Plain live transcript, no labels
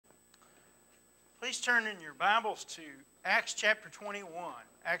Please turn in your Bibles to Acts chapter 21.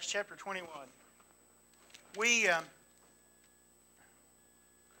 Acts chapter 21. We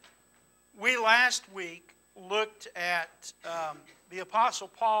last week looked at the Apostle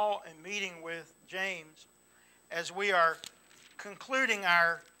Paul and meeting with James as we are concluding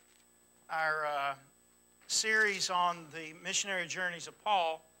our series on the missionary journeys of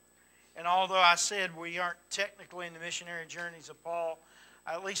Paul. And although I said we aren't technically in the missionary journeys of Paul,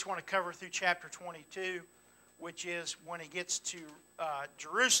 I at least want to cover through chapter 22, which is when he gets to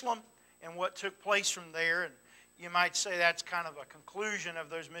Jerusalem and what took place from there. And you might say that's kind of a conclusion of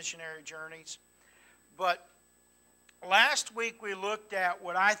those missionary journeys. But last week we looked at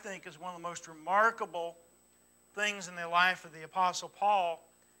what I think is one of the most remarkable things in the life of the Apostle Paul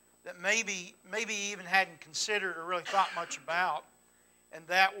that maybe even hadn't considered or really thought much about. And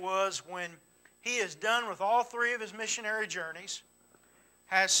that was when he is done with all three of his missionary journeys,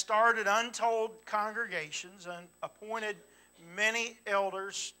 has started untold congregations and appointed many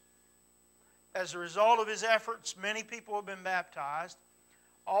elders. As a result of his efforts, many people have been baptized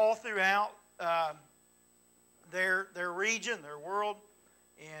all throughout their region, their world,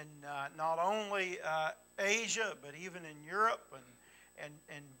 in not only Asia, but even in Europe, and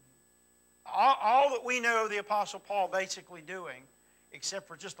all that we know of the Apostle Paul basically doing, except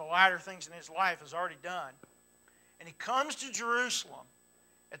for just the lighter things in his life, is already done. And he comes to Jerusalem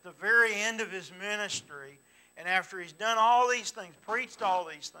at the very end of his ministry, and after he's done all these things, preached all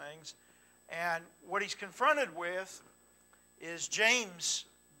these things, and what he's confronted with is James,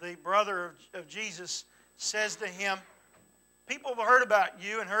 the brother of Jesus, says to him, people have heard about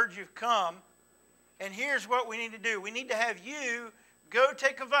you and heard you've come, and here's what we need to do. We need to have you go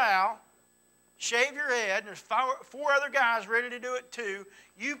take a vow, shave your head, and there's four other guys ready to do it too.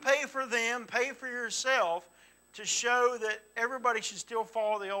 You pay for them, pay for yourself, to show that everybody should still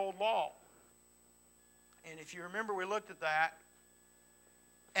follow the old law. And if you remember, we looked at that.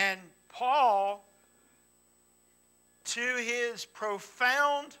 And Paul, to his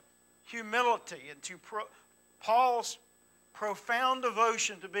profound humility and to Paul's profound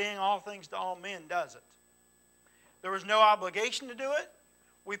devotion to being all things to all men, does it. There was no obligation to do it.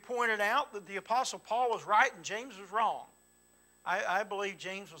 We pointed out that the Apostle Paul was right and James was wrong. I believe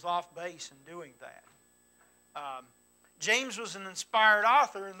James was off base in doing that. James was an inspired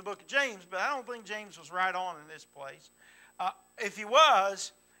author in the book of James, but I don't think James was right on in this place. If he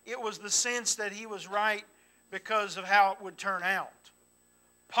was, it was the sense that he was right because of how it would turn out.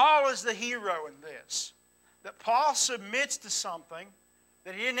 Paul is the hero in this. That Paul submits to something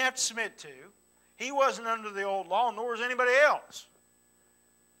that he didn't have to submit to. He wasn't under the old law, nor was anybody else.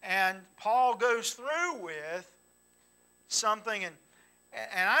 And Paul goes through with something, and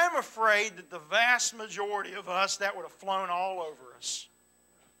I'm afraid that the vast majority of us, that would have flown all over us.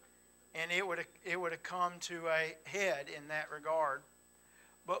 And it would have come to a head in that regard.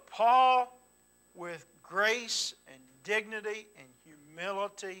 But Paul, with grace and dignity and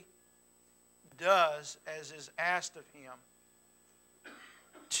humility, does as is asked of him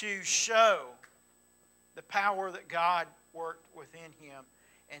to show the power that God worked within him.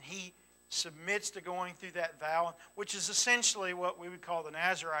 And he submits to going through that vow, which is essentially what we would call the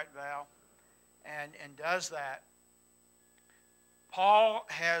Nazirite vow, and does that. Paul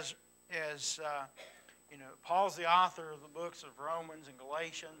Paul's the author of the books of Romans and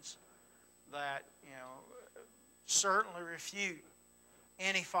Galatians that certainly refute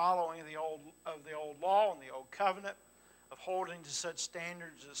any following of the old law and the old covenant, of holding to such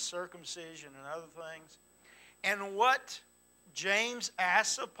standards as circumcision and other things. And what James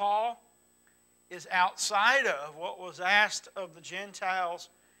asks of Paul is outside of what was asked of the Gentiles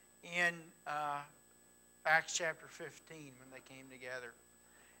in Acts chapter 15 when they came together.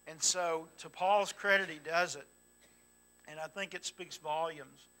 And so, to Paul's credit, he does it. And I think it speaks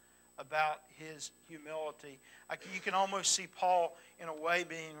volumes about his humility. You can almost see Paul, in a way,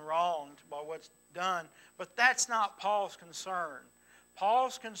 being wronged by what's done. But that's not Paul's concern.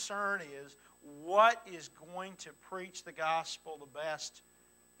 Paul's concern is what is going to preach the gospel the best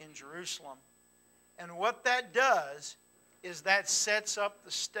in Jerusalem. And what that does is that sets up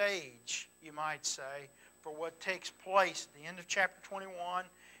the stage, you might say, for what takes place at the end of chapter 21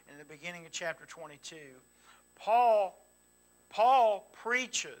 and the beginning of chapter 22. Paul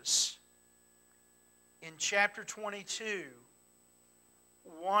preaches in chapter 22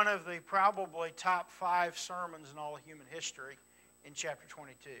 one of the probably top 5 sermons in all of human history in chapter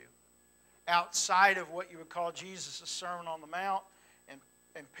 22. Outside of what you would call Jesus' Sermon on the Mount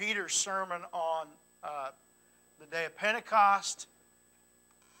and Peter's sermon on the day of Pentecost,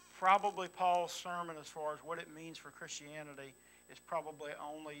 probably Paul's sermon as far as what it means for Christianity is probably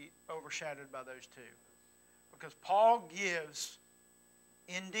only overshadowed by those two. Because Paul gives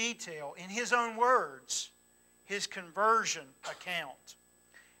in detail, in his own words, his conversion account.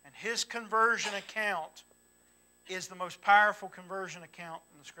 And his conversion account is the most powerful conversion account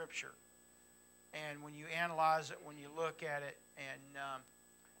in the Scripture. And when you analyze it, when you look at it, and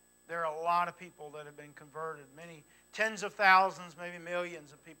there are a lot of people that have been converted. Many tens of thousands, maybe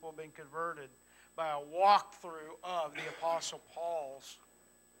millions of people have been converted by a walkthrough of the Apostle Paul's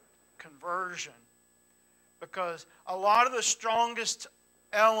conversion. Because a lot of the strongest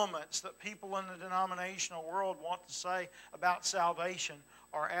elements that people in the denominational world want to say about salvation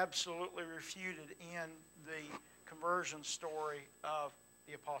are absolutely refuted in the conversion story of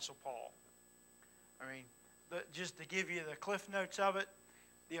the Apostle Paul. I mean, just to give you the cliff notes of it,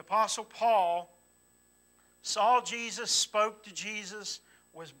 the Apostle Paul saw Jesus, spoke to Jesus,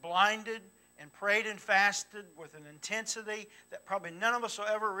 was blinded, and prayed and fasted with an intensity that probably none of us will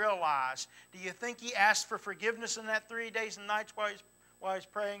ever realize. Do you think he asked for forgiveness in that 3 days and nights while he's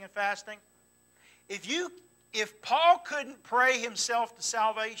praying and fasting? If Paul couldn't pray himself to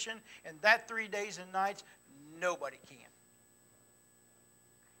salvation in that 3 days and nights, nobody can.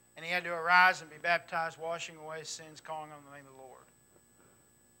 And he had to arise and be baptized, washing away his sins, calling on the name of the Lord.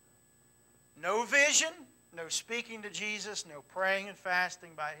 No vision, no speaking to Jesus, no praying and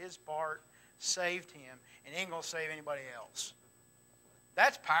fasting by his part saved him, and ain't going to save anybody else.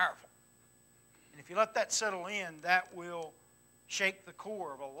 That's powerful. And if you let that settle in, that will shake the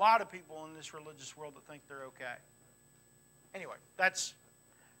core of a lot of people in this religious world that think they're okay. Anyway, that's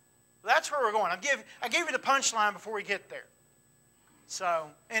where we're going. I gave you the punchline before we get there. So,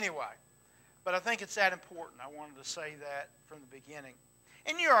 anyway, but I think it's that important. I wanted to say that from the beginning.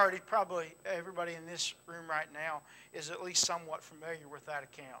 And you're already probably, everybody in this room right now is at least somewhat familiar with that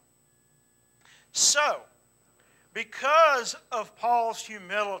account. So, because of Paul's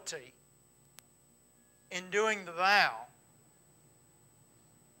humility in doing the vow,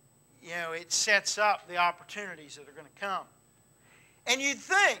 it sets up the opportunities that are going to come. And you'd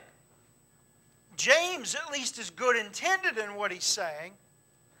think James at least is good intended in what he's saying,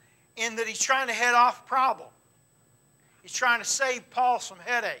 in that he's trying to head off a problem. He's trying to save Paul some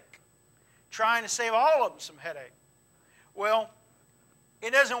headache, trying to save all of them some headache. Well,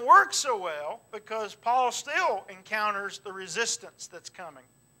 it doesn't work so well because Paul still encounters the resistance that's coming.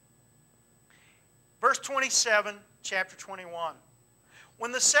 Verse 27, chapter 21.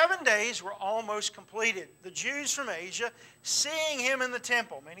 When the 7 days were almost completed, the Jews from Asia, seeing him in the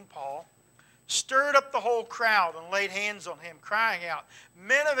temple, meaning Paul, stirred up the whole crowd and laid hands on him, crying out,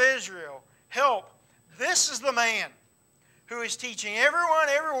 "Men of Israel, help! This is the man who is teaching everyone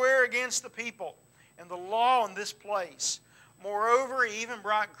everywhere against the people and the law in this place. Moreover, he even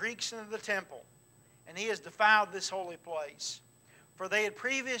brought Greeks into the temple, and he has defiled this holy place." For they had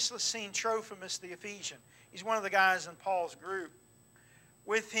previously seen Trophimus the Ephesian. He's one of the guys in Paul's group,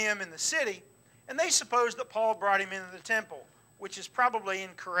 with him in the city, and they supposed that Paul brought him into the temple, which is probably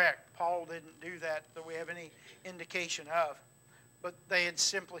incorrect. Paul didn't do that that we have any indication of, but they had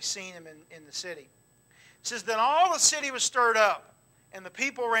simply seen him in the city. It says, then all the city was stirred up, and the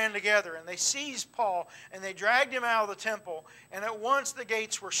people ran together, and they seized Paul, and they dragged him out of the temple, and at once the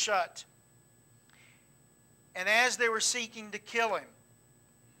gates were shut. And as they were seeking to kill him,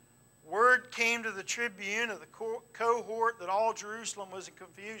 word came to the tribune of the cohort that all Jerusalem was in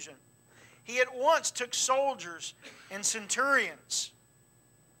confusion. He at once took soldiers and centurions.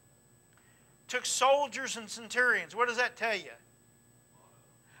 Took soldiers and centurions. What does that tell you?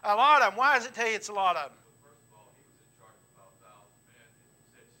 A lot of them. Why does it tell you it's a lot of them? First of all, he was in charge of about 1,000 men, and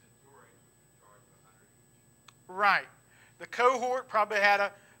he said centurions was in charge of 100 each. Right. The cohort probably had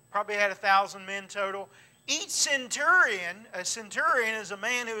 1,000 men total. Each centurion, a centurion is a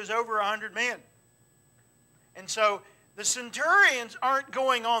man who is over 100 men. And so the centurions aren't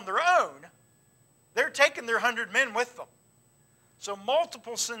going on their own. They're taking their 100 men with them. So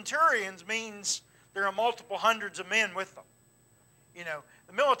multiple centurions means there are multiple hundreds of men with them.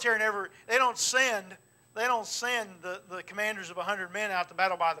 The military they don't send the commanders of 100 men out to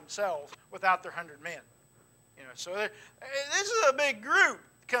battle by themselves without their 100 men. So this is a big group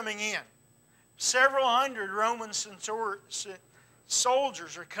coming in. Several hundred Roman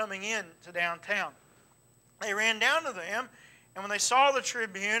soldiers are coming in to downtown. They ran down to them, and when they saw the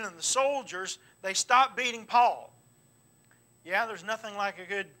tribune and the soldiers, they stopped beating Paul. Yeah, there's nothing like a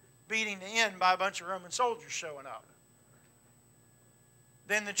good beating to end by a bunch of Roman soldiers showing up.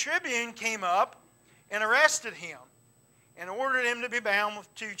 Then the tribune came up and arrested him and ordered him to be bound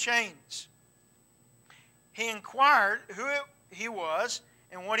with 2 chains. He inquired who he was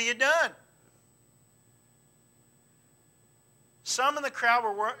and what he had done. Some in the crowd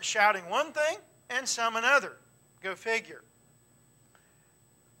were shouting one thing and some another. Go figure.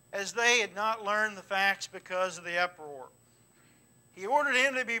 As they had not learned the facts because of the uproar. He ordered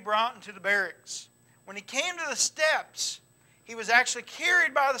him to be brought into the barracks. When he came to the steps, he was actually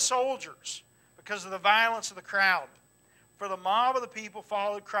carried by the soldiers because of the violence of the crowd. For the mob of the people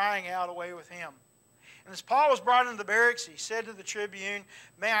followed, crying out, "Away with him." And as Paul was brought into the barracks, he said to the tribune,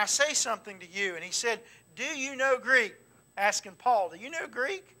 "May I say something to you?" And he said, "Do you know Greek?" Asking Paul, "Do you know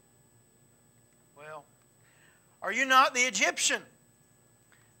Greek?" "Well, are you not the Egyptian?"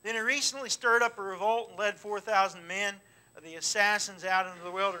 Then he recently stirred up a revolt and led 4,000 men of the assassins out into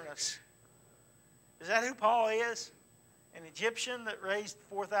the wilderness. Is that who Paul is? An Egyptian that raised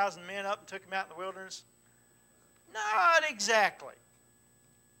 4,000 men up and took them out in the wilderness? Not exactly.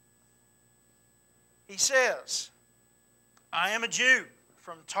 He says, "I am a Jew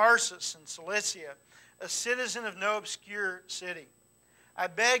from Tarsus in Cilicia, a citizen of no obscure city. I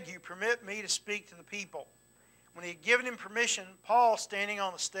beg you, permit me to speak to the people." When he had given him permission, Paul, standing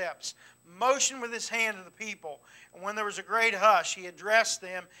on the steps, motioned with his hand to the people. And when there was a great hush, he addressed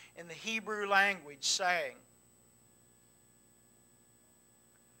them in the Hebrew language, saying,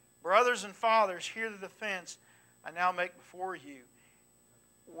 "Brothers and fathers, hear the defense I now make before you."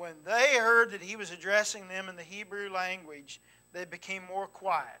 When they heard that he was addressing them in the Hebrew language, they became more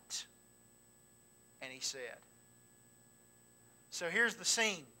quiet. And he said, so here's the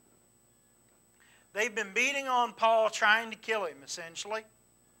scene. They've been beating on Paul, trying to kill him, essentially.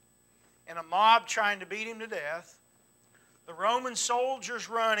 And a mob trying to beat him to death. The Roman soldiers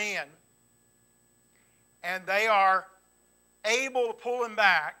run in. And they are able to pull him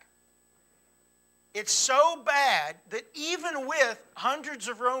back. It's so bad that even with hundreds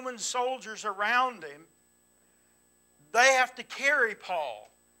of Roman soldiers around him, they have to carry Paul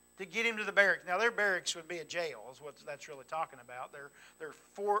to get him to the barracks. Now, their barracks would be a jail, is what that's really talking about.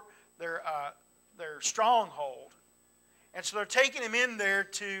 Their stronghold. And so they're taking him in there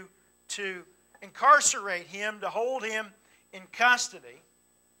to incarcerate him, to hold him in custody.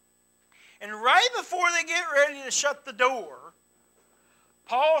 And right before they get ready to shut the door,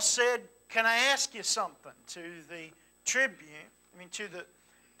 Paul said, "Can I ask you something?" to the tribune, to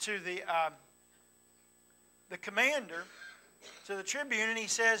the commander, to the tribune, and he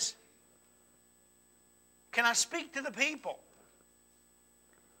says, "Can I speak to the people?"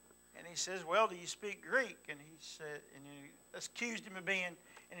 And he says, "Well, do you speak Greek?" And he said, and he accused him of being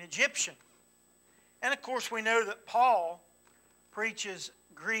an Egyptian. And of course, we know that Paul preaches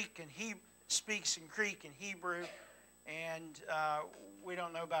Greek and he speaks in Greek and Hebrew, and we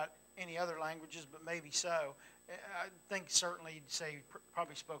don't know about any other languages, but maybe so. I think certainly he'd say he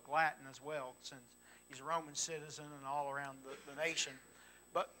probably spoke Latin as well, since he's a Roman citizen and all around the nation.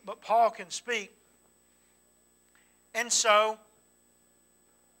 But Paul can speak. And so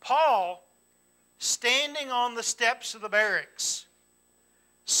Paul, standing on the steps of the barracks,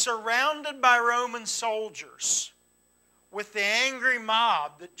 surrounded by Roman soldiers, with the angry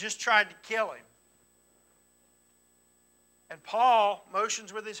mob that just tried to kill him. And Paul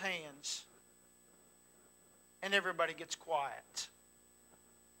motions with his hands, and everybody gets quiet.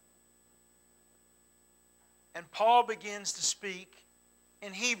 And Paul begins to speak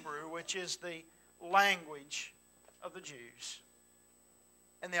in Hebrew, which is the language of the Jews.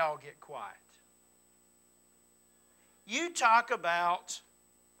 And they all get quiet. You talk about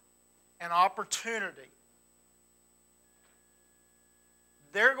an opportunity.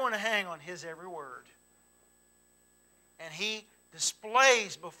 They're going to hang on his every word. And he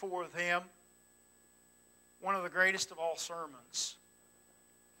displays before them one of the greatest of all sermons.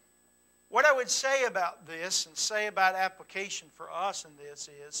 What I would say about this and say about application for us in this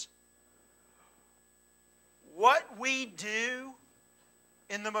is, what we do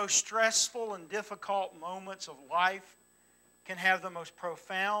in the most stressful and difficult moments of life can have the most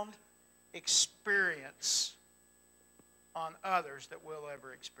profound experience on others that we'll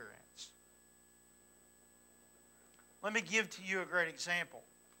ever experience. Let me give to you a great example.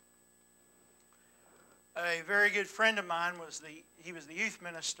 A very good friend of mine was the youth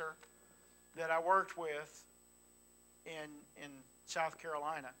minister that I worked with in South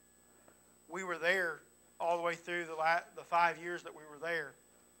Carolina. We were there all the way through the 5 years that we were there.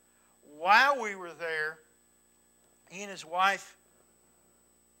 While we were there, he and his wife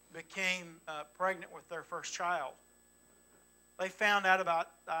became pregnant with their first child. They found out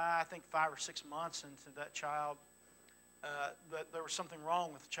about, I think, 5 or 6 months into that child that there was something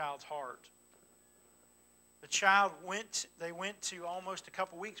wrong with the child's heart. The child they went to almost a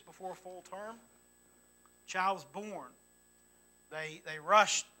couple weeks before full term. The child was born. They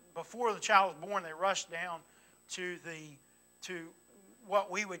rushed, before the child was born, they rushed down to the to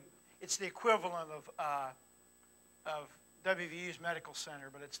what we would, it's the equivalent of WVU's medical center,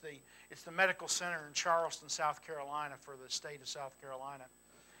 but it's the medical center in Charleston, South Carolina, for the state of South Carolina.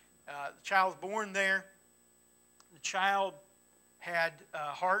 The child was born there. The child had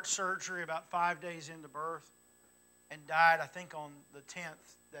heart surgery about 5 days into birth and died, I think, on the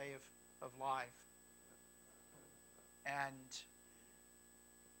 10th day of life. And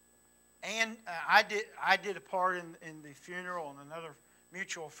I did a part in the funeral, and another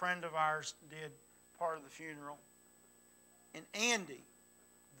mutual friend of ours did part of the funeral. And Andy,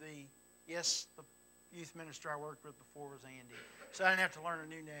 the youth minister I worked with before was Andy, so I didn't have to learn a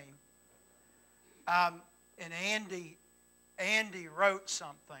new name. And Andy wrote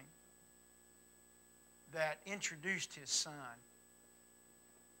something that introduced his son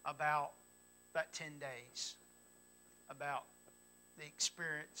about that 10 days, about the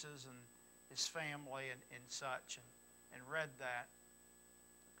experiences and his family and such, and read that.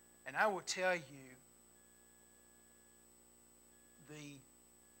 And I will tell you, the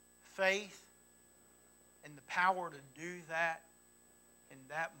faith and the power to do that in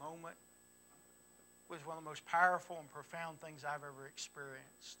that moment was one of the most powerful and profound things I've ever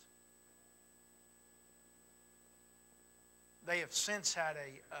experienced. They have since had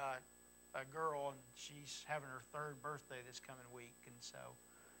a girl, and she's having her 3rd birthday this coming week, and so,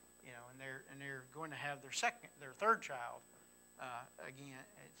 and they're going to have their 3rd child again,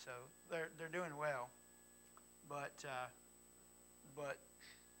 and so they're doing well. But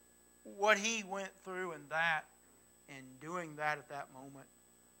what he went through in that, and doing that at that moment,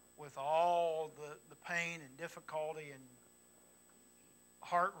 with all the pain and difficulty and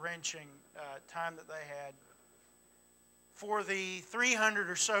heart-wrenching time that they had, for the 300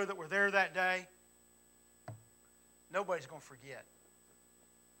 or so that were there that day, nobody's going to forget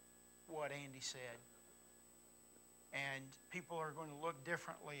what Andy said. And people are going to look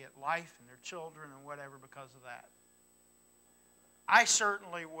differently at life and their children and whatever because of that. I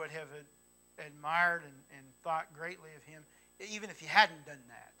certainly would have admired and thought greatly of him, even if he hadn't done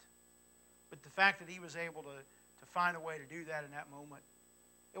that. But the fact that he was able to find a way to do that in that moment,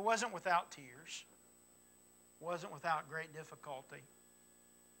 it wasn't without tears, wasn't without great difficulty,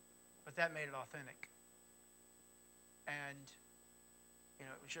 but that made it authentic. And, it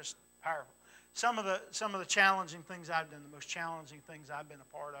was just powerful. Some of the challenging things I've done, the most challenging things I've been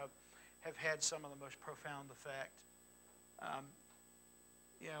a part of, have had some of the most profound effect.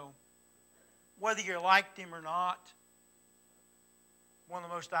 Whether you liked him or not, one of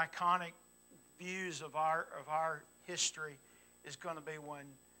the most iconic views of our history is going to be when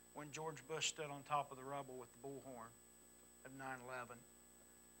George Bush stood on top of the rubble with the bullhorn of 9/11.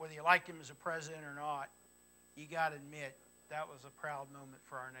 Whether you liked him as a president or not, you got to admit that was a proud moment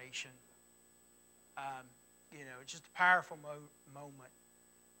for our nation. It's just a powerful moment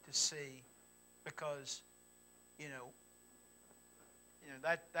to see, because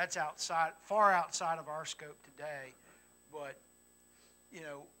that's far outside of our scope today. But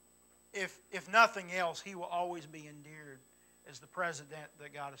if nothing else, he will always be endeared as the president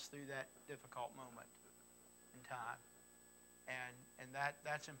that got us through that difficult moment in time, and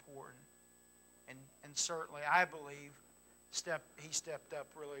that's important. And certainly, I believe he stepped up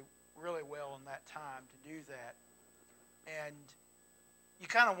really, really well in that time to do that. And you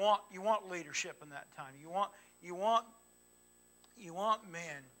kind of want leadership in that time. You want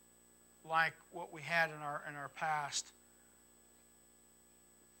men like what we had in our past,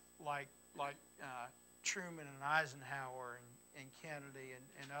 like Truman and Eisenhower and Kennedy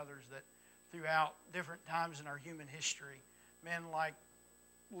and others, that throughout different times in our human history, men like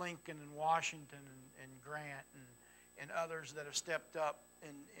Lincoln and Washington and Grant and others that have stepped up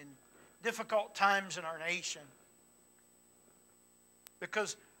in difficult times in our nation.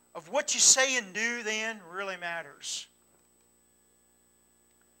 Because of what you say and do then really matters.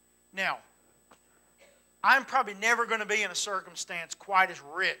 Now, I'm probably never going to be in a circumstance quite as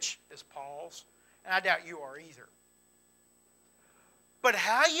rich as Paul's, and I doubt you are either. But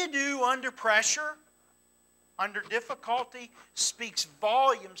how you do under pressure, under difficulty, speaks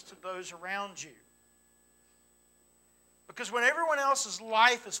volumes to those around you. Because when everyone else's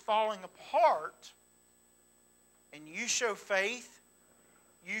life is falling apart, and you show faith,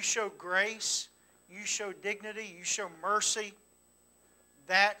 you show grace, you show dignity, you show mercy,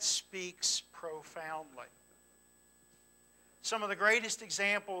 that speaks profoundly. Some of the greatest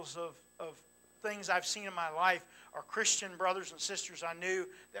examples of things I've seen in my life are Christian brothers and sisters I knew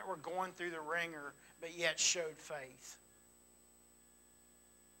that were going through the ringer, but yet showed faith.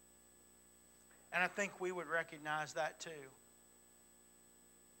 And I think we would recognize that too.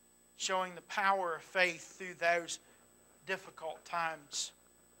 Showing the power of faith through those difficult times.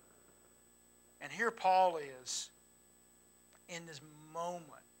 And here Paul is in this moment.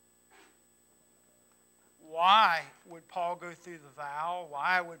 Why would Paul go through the vow?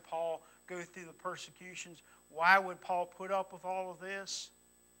 Why would Paul go through the persecutions? Why would Paul put up with all of this?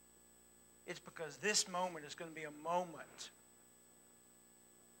 It's because this moment is going to be a moment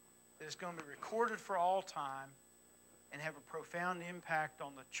that is going to be recorded for all time and have a profound impact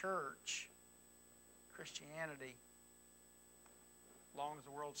on the church, Christianity, as long as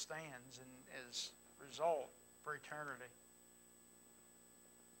the world stands, and as a result for eternity.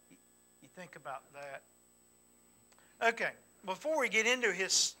 You think about that. Okay, before we get into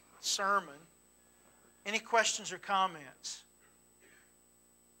his sermon, any questions or comments?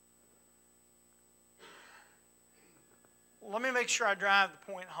 Let me make sure I drive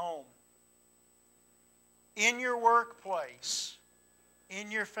the point home. In your workplace,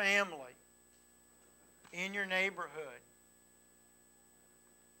 in your family, in your neighborhood,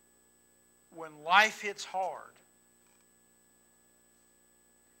 when life hits hard,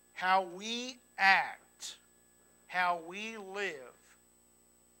 how we act, how we live,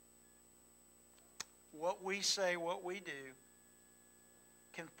 what we say, what we do,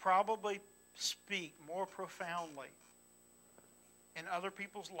 can probably speak more profoundly in other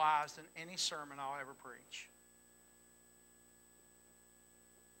people's lives than any sermon I'll ever preach.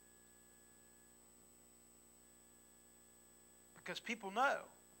 Because people know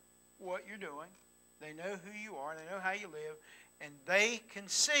what you're doing, they know who you are, they know how you live, and they can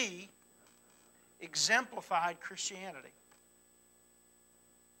see exemplified Christianity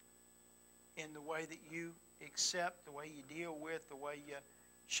in the way that you accept, the way you deal with, the way you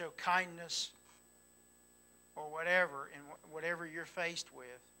show kindness, or whatever, in whatever you're faced with.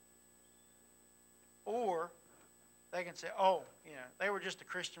 Or they can say, oh, they were just a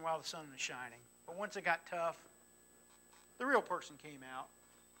Christian while the sun was shining. But once it got tough, the real person came out.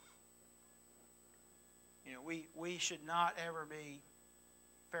 We should not ever be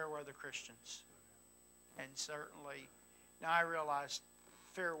fair weather Christians. And certainly, now I realize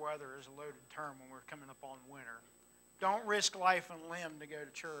fair weather is a loaded term when we're coming up on winter. Don't risk life and limb to go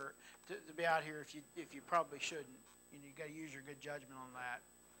to church, to be out here if you probably shouldn't. You got to use your good judgment on that.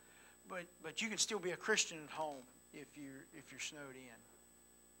 But you can still be a Christian at home if you're snowed in.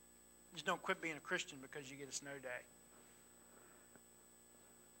 Just don't quit being a Christian because you get a snow day.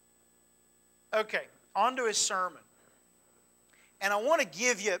 Okay, on to his sermon. And I want to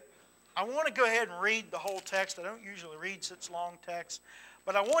go ahead and read the whole text. I don't usually read such long texts,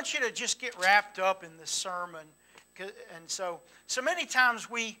 but I want you to just get wrapped up in this sermon. And so many times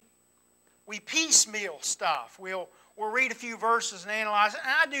we piecemeal stuff. We'll read a few verses and analyze it, and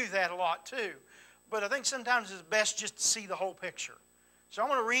I do that a lot too. But I think sometimes it's best just to see the whole picture. So I'm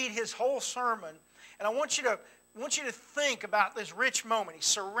going to read his whole sermon, and I want you to think about this rich moment. He's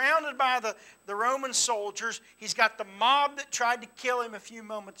surrounded by the Roman soldiers. He's got the mob that tried to kill him a few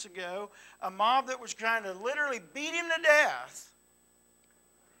moments ago, a mob that was trying to literally beat him to death.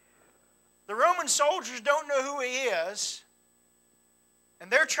 The Roman soldiers don't know who he is, and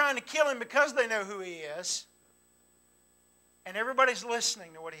they're trying to kill him because they know who he is. And everybody's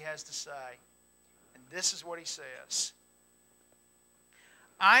listening to what he has to say. And this is what he says.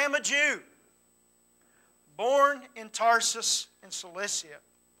 I am a Jew, born in Tarsus in Cilicia,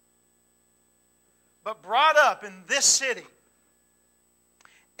 but brought up in this city,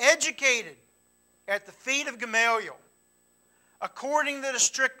 educated at the feet of Gamaliel, according to the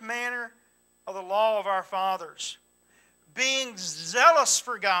strict manner of the law of our fathers, being zealous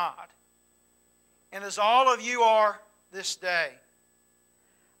for God, and as all of you are this day.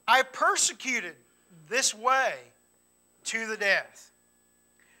 I persecuted this way to the death,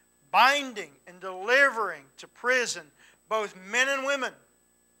 binding and delivering to prison both men and women,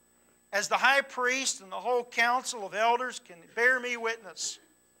 as the high priest and the whole council of elders can bear me witness.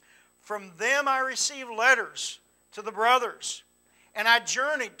 From them I received letters to the brothers, and I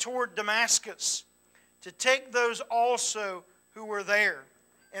journeyed toward Damascus to take those also who were there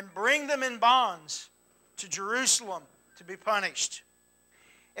and bring them in bonds to Jerusalem to be punished.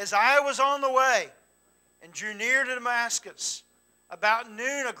 As I was on the way and drew near to Damascus, about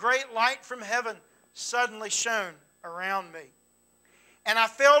noon a great light from heaven suddenly shone around me. And I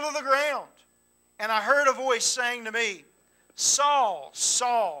fell to the ground, and I heard a voice saying to me, Saul,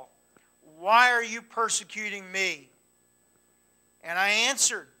 Saul, why are you persecuting me? And I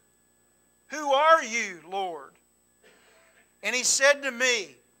answered, Who are you, Lord? And he said to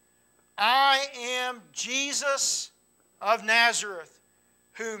me, I am Jesus of Nazareth,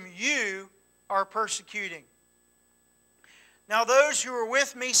 whom you are persecuting. Now those who were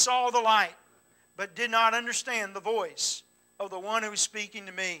with me saw the light, but did not understand the voice of the one who was speaking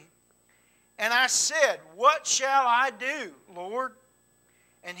to me. And I said, what shall I do, Lord?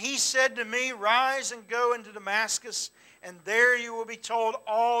 And he said to me, rise and go into Damascus, and there you will be told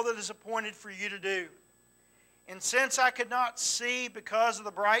all that is appointed for you to do. And since I could not see because of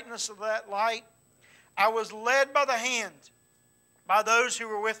the brightness of that light, I was led by the hand by those who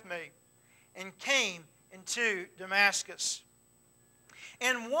were with me, and came into Damascus.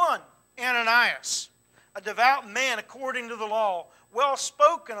 And one, Ananias, a devout man according to the law, well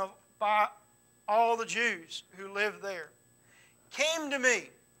spoken of by all the Jews who lived there, came to me,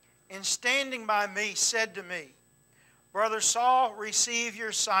 and standing by me said to me, Brother Saul, receive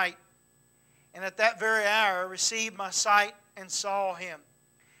your sight. And at that very hour I received my sight and saw him.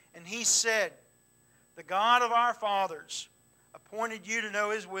 And he said, the God of our fathers appointed you to know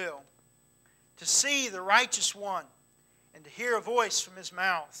his will, to see the righteous one, and to hear a voice from his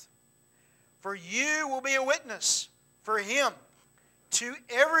mouth. For you will be a witness for him to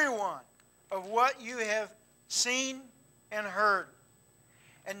everyone of what you have seen and heard.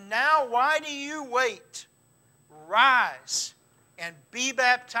 And now why do you wait? Rise and be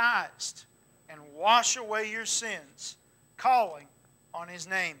baptized and wash away your sins, calling on his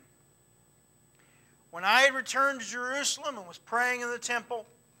name. When I had returned to Jerusalem and was praying in the temple,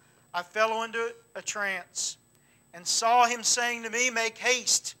 I fell into a trance and saw him saying to me, make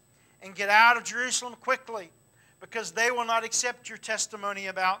haste and get out of Jerusalem quickly, because they will not accept your testimony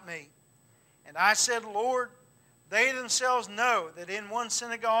about me. And I said, Lord, they themselves know that in one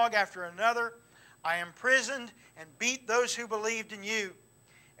synagogue after another I imprisoned and beat those who believed in you.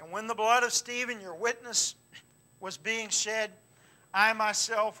 And when the blood of Stephen, your witness, was being shed, I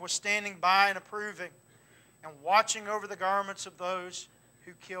myself was standing by and approving and watching over the garments of those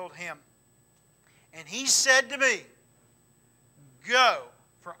who killed him. And he said to me, go,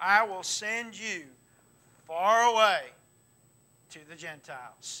 for I will send you far away to the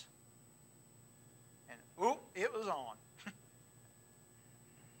Gentiles. And it was on.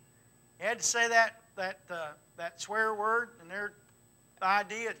 He had to say that swear word and their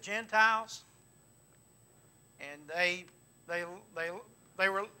idea of Gentiles. And they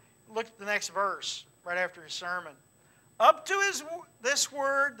were, look at the next verse right after his sermon. Up to this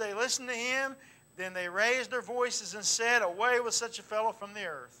word they listened to him, then they raised their voices and said, away with such a fellow from the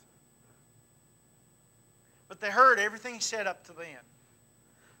earth. But they heard everything he said up to then.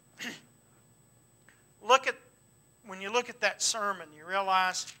 When you look at that sermon, you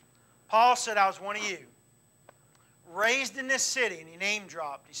realize Paul said, I was one of you. Raised in this city, and he name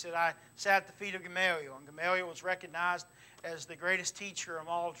dropped. He said, I sat at the feet of Gamaliel, and Gamaliel was recognized as the greatest teacher of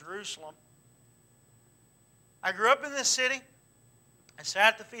all of Jerusalem. I grew up in this city. I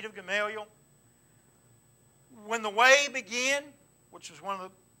sat at the feet of Gamaliel. When the way began, which was one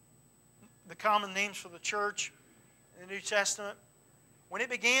of the common names for the church in the New Testament, when it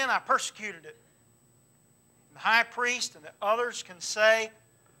began, I persecuted it. And the high priest and the others can say,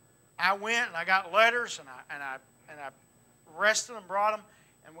 I went and I got letters and I arrested them, brought them,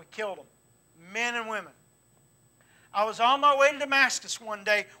 and we killed them, men and women. I was on my way to Damascus one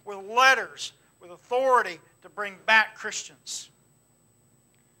day with letters, with authority to bring back Christians.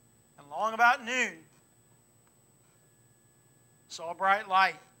 And long about noon, saw a bright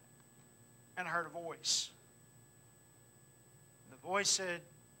light and heard a voice. The voice said,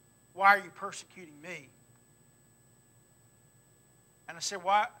 why are you persecuting me? And I said,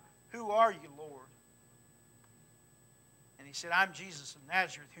 who are you, Lord? And he said, I'm Jesus of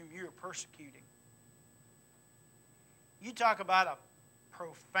Nazareth, whom you are persecuting. You talk about a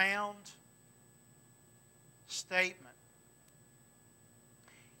profound statement.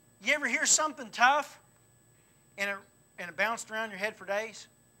 You ever hear something tough and it bounced around your head for days?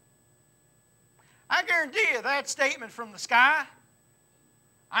 I guarantee you that statement from the sky,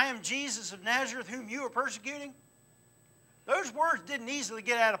 I am Jesus of Nazareth, whom you are persecuting, those words didn't easily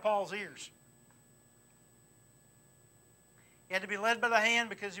get out of Paul's ears. He had to be led by the hand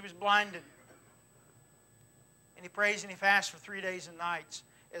because he was blinded. And he prays and he fasts for 3 days and nights.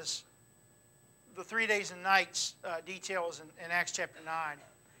 As the 3 days and nights detail is in Acts chapter 9,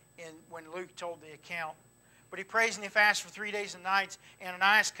 when Luke told the account. But he prays and he fasts for 3 days and nights.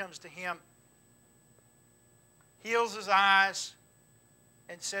 Ananias comes to him, heals his eyes,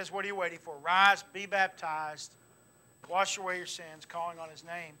 and says, what are you waiting for? Rise, be baptized, wash away your sins, calling on his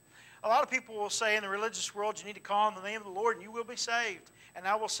name. A lot of people will say in the religious world, you need to call on the name of the Lord and you will be saved. And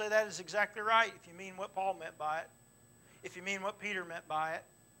I will say that is exactly right if you mean what Paul meant by it. If you mean what Peter meant by it.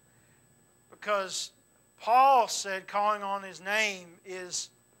 Because Paul said calling on his name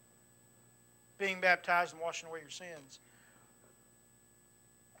is being baptized and washing away your sins.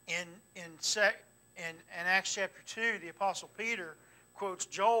 In in Acts chapter 2, the Apostle Peter quotes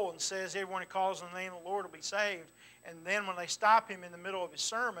Joel and says, everyone who calls on the name of the Lord will be saved. And then when they stop him in the middle of his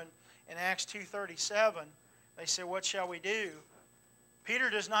sermon, in Acts 2:37, they say, what shall we do? Peter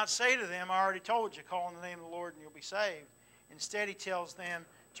does not say to them, I already told you, call on the name of the Lord and you'll be saved. Instead, he tells them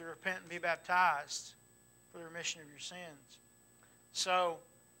to repent and be baptized for the remission of your sins. So,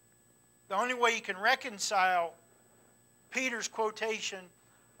 the only way you can reconcile Peter's quotation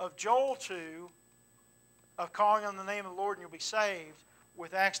of Joel 2, of calling on the name of the Lord and you'll be saved,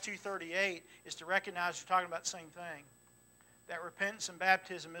 with Acts 2:38, is to recognize we're talking about the same thing. That repentance and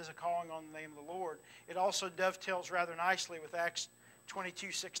baptism is a calling on the name of the Lord. It also dovetails rather nicely with Acts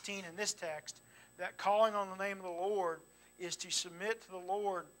 22:16 in this text, that calling on the name of the Lord is to submit to the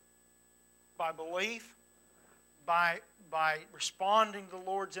Lord by belief, by responding to the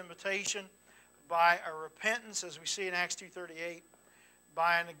Lord's invitation, by a repentance, as we see in Acts 2:38,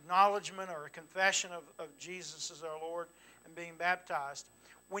 by an acknowledgement or a confession of Jesus as our Lord, and being baptized.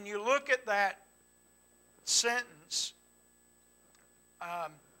 When you look at that sentence, I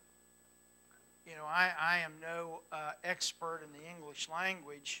am no expert in the English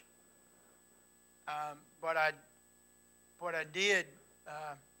language, but I did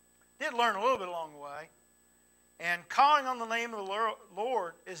learn a little bit along the way. And calling on the name of the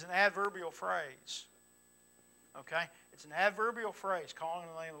Lord is an adverbial phrase. Okay? It's an adverbial phrase, calling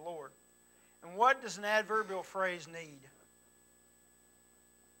on the name of the Lord. And what does an adverbial phrase need?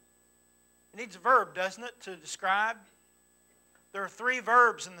 It needs a verb, doesn't it, to describe? There are 3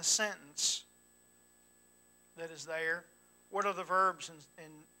 verbs in the sentence that is there. What are the verbs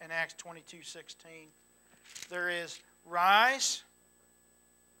in Acts 22:16? There is rise,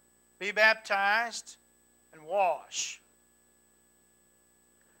 be baptized, and wash.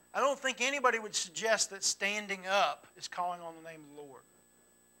 I don't think anybody would suggest that standing up is calling on the name of the Lord.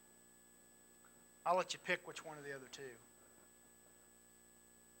 I'll let you pick which one of the other 2.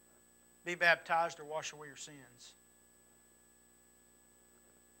 Be baptized or wash away your sins.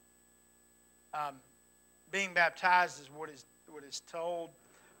 Being baptized is what is told.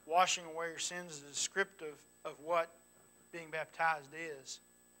 Washing away your sins is descriptive of what being baptized is.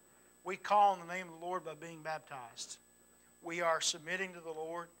 We call on the name of the Lord by being baptized. We are submitting to the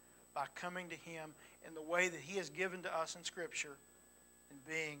Lord by coming to Him in the way that He has given to us in Scripture and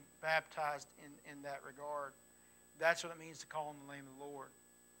being baptized in that regard. That's what it means to call on the name of the Lord.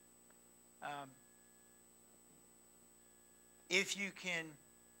 If you can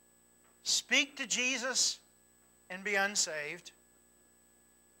speak to Jesus and be unsaved,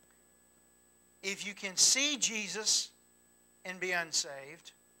 if you can see Jesus and be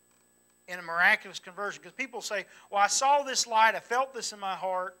unsaved in a miraculous conversion, because people say, well, I saw this light, I felt this in my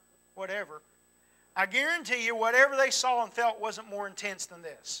heart, whatever. I guarantee you whatever they saw and felt wasn't more intense than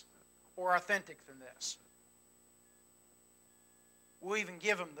this or authentic than this. We'll even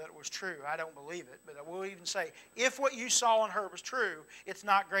give them that it was true. I don't believe it, but we'll even say, if what you saw and heard was true, it's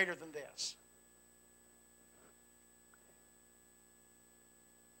not greater than this.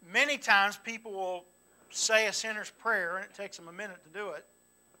 Many times people will say a sinner's prayer, and it takes them a minute to do it.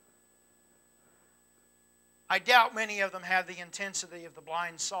 I doubt many of them have the intensity of the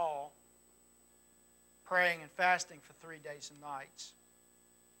blind Saul praying and fasting for 3 days and nights.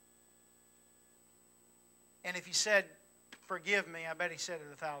 And if he said, forgive me, I bet he said it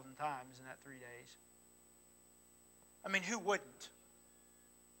 1,000 times in that 3 days. I mean, who wouldn't?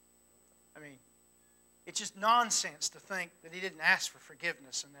 I mean, it's just nonsense to think that he didn't ask for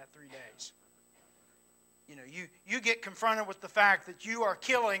forgiveness in that 3 days. You know, you get confronted with the fact that you are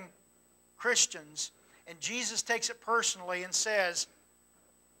killing Christians, and Jesus takes it personally and says,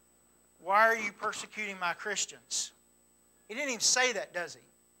 why are you persecuting my Christians? He didn't even say that, does he?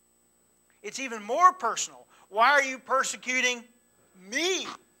 It's even more personal. Why are you persecuting me?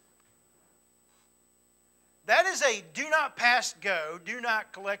 That is a do not pass go, do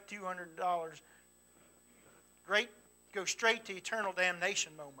not collect $200, go straight to eternal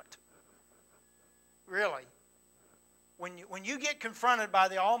damnation moment. Really. When you get confronted by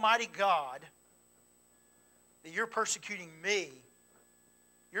the Almighty God that you're persecuting me,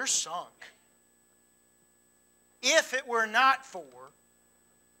 you're sunk. If it were not for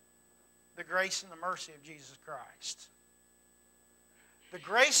the grace and the mercy of Jesus Christ. The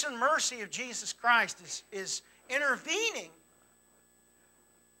grace and mercy of Jesus Christ is intervening.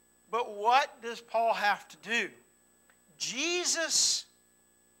 But what does Paul have to do? Jesus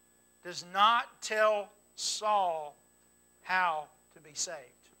does not tell Saul how to be saved.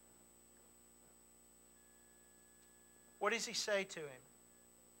 What does he say to him?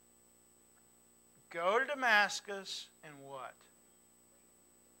 Go to Damascus and what?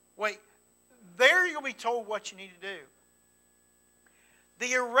 Wait, There you'll be told what you need to do.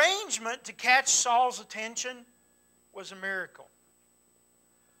 The arrangement to catch Saul's attention was a miracle.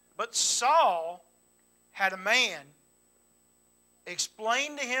 But Saul had a man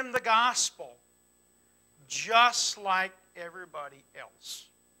explain to him the gospel just like everybody else.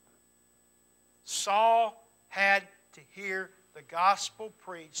 Saul had to hear the gospel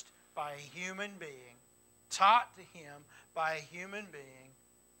preached by a human being, taught to him by a human being,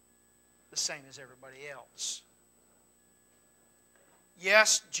 the same as everybody else.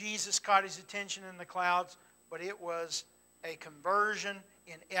 Yes, Jesus caught his attention in the clouds, but it was a conversion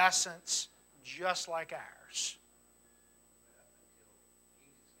in essence just like ours.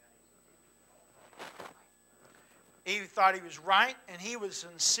 He thought he was right, and he was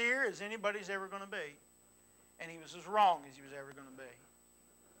sincere as anybody's ever going to be. And he was as wrong as he was ever going to be.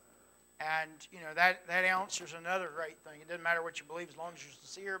 And, that answers another great thing. It doesn't matter what you believe as long as you're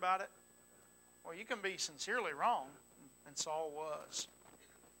sincere about it. Well, you can be sincerely wrong, and Saul was.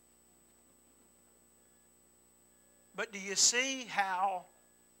 But do you see how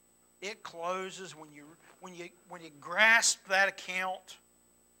it closes when you grasp that account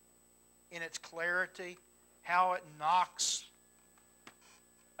in its clarity? How it knocks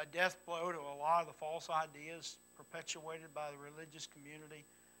a death blow to a lot of the false ideas perpetuated by the religious community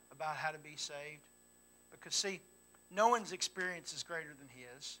about how to be saved. Because, see, no one's experience is greater than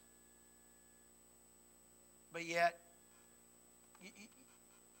his. But yet,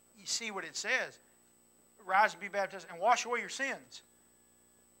 you see what it says. Rise and be baptized and wash away your sins.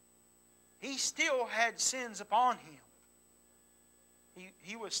 He still had sins upon him.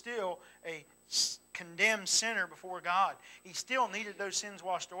 He was still a condemned sinner before God. He still needed those sins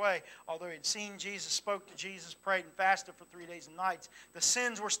washed away. Although he had seen Jesus, spoke to Jesus, prayed and fasted for 3 days and nights, the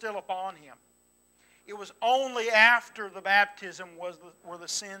sins were still upon him. It was only after the baptism were the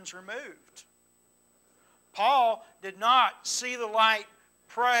sins removed. Paul did not see the light,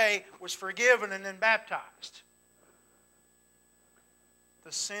 pray, was forgiven, and then baptized.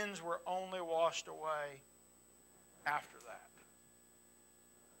 The sins were only washed away after that.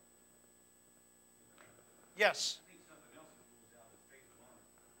 Yes?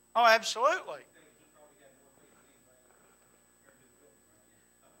 Oh, absolutely.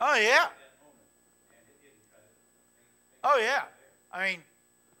 Oh, yeah. Oh, yeah. I mean,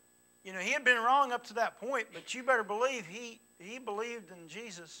 he had been wrong up to that point, but you better believe he believed in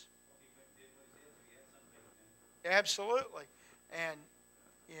Jesus. Absolutely. And,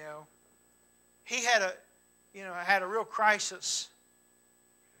 he had a real crisis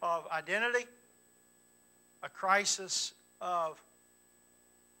of identity, a crisis of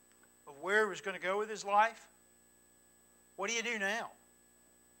where he was going to go with his life. What do you do now?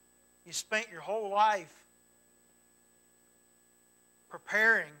 You spent your whole life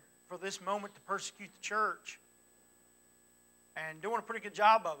preparing for this moment to persecute the church and doing a pretty good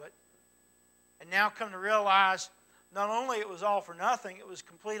job of it, and now come to realize not only it was all for nothing, it was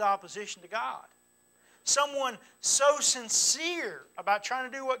complete opposition to God. Someone so sincere about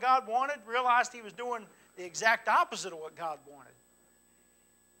trying to do what God wanted realized he was doing the exact opposite of what God wanted.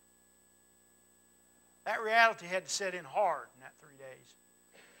 That reality had to set in hard in that 3 days.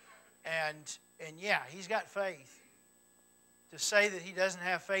 And yeah, he's got faith. To say that he doesn't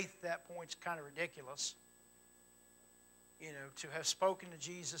have faith at that point is kind of ridiculous. To have spoken to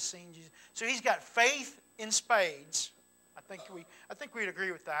Jesus, seen Jesus. So he's got faith in spades. I think we'd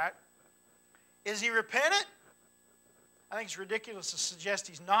agree with that. Is he repentant? I think it's ridiculous to suggest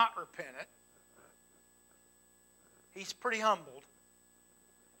he's not repentant. He's pretty humbled.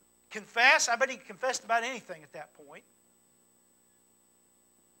 Confess? I bet he confessed about anything at that point.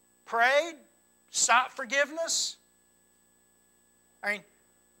 Prayed? Sought forgiveness? I mean,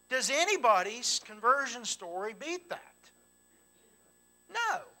 does anybody's conversion story beat that?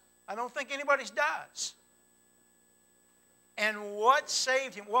 No. I don't think anybody's does. And what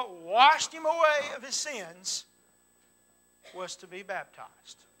saved him, what washed him away of his sins, was to be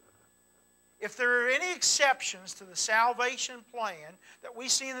baptized. If there are any exceptions to the salvation plan that we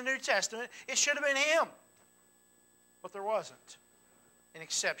see in the New Testament, it should have been him. But there wasn't an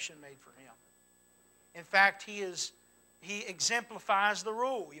exception made for him. In fact, he exemplifies the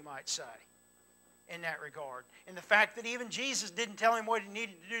rule, you might say, in that regard. In the fact that even Jesus didn't tell him what he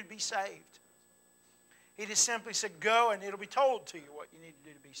needed to do to be saved. He just simply said, go and it'll be told to you what you need to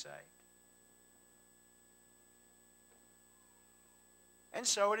do to be saved. And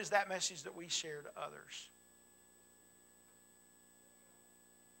so it is that message that we share to others.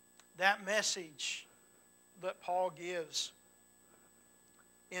 That message that Paul gives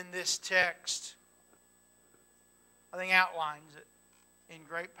in this text, I think outlines it in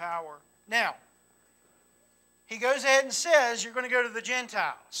great power. Now, he goes ahead and says, you're going to go to the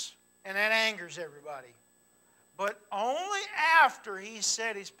Gentiles. And that angers everybody. But only after he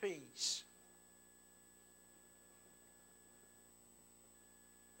said his piece.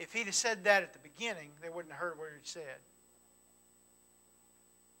 If he'd have said that at the beginning, they wouldn't have heard what he said.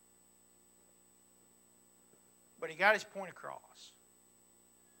 But he got his point across.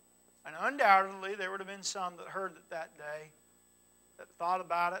 And undoubtedly, there would have been some that heard it that day, that thought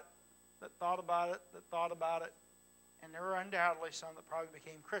about it, that thought about it, that thought about it. And there were undoubtedly some that probably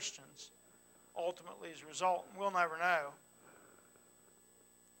became Christians ultimately as a result. And we'll never know.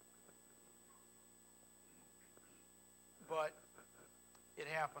 But it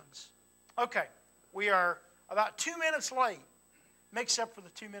happens. Okay, we are about 2 minutes late, except for the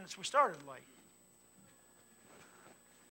 2 minutes we started late.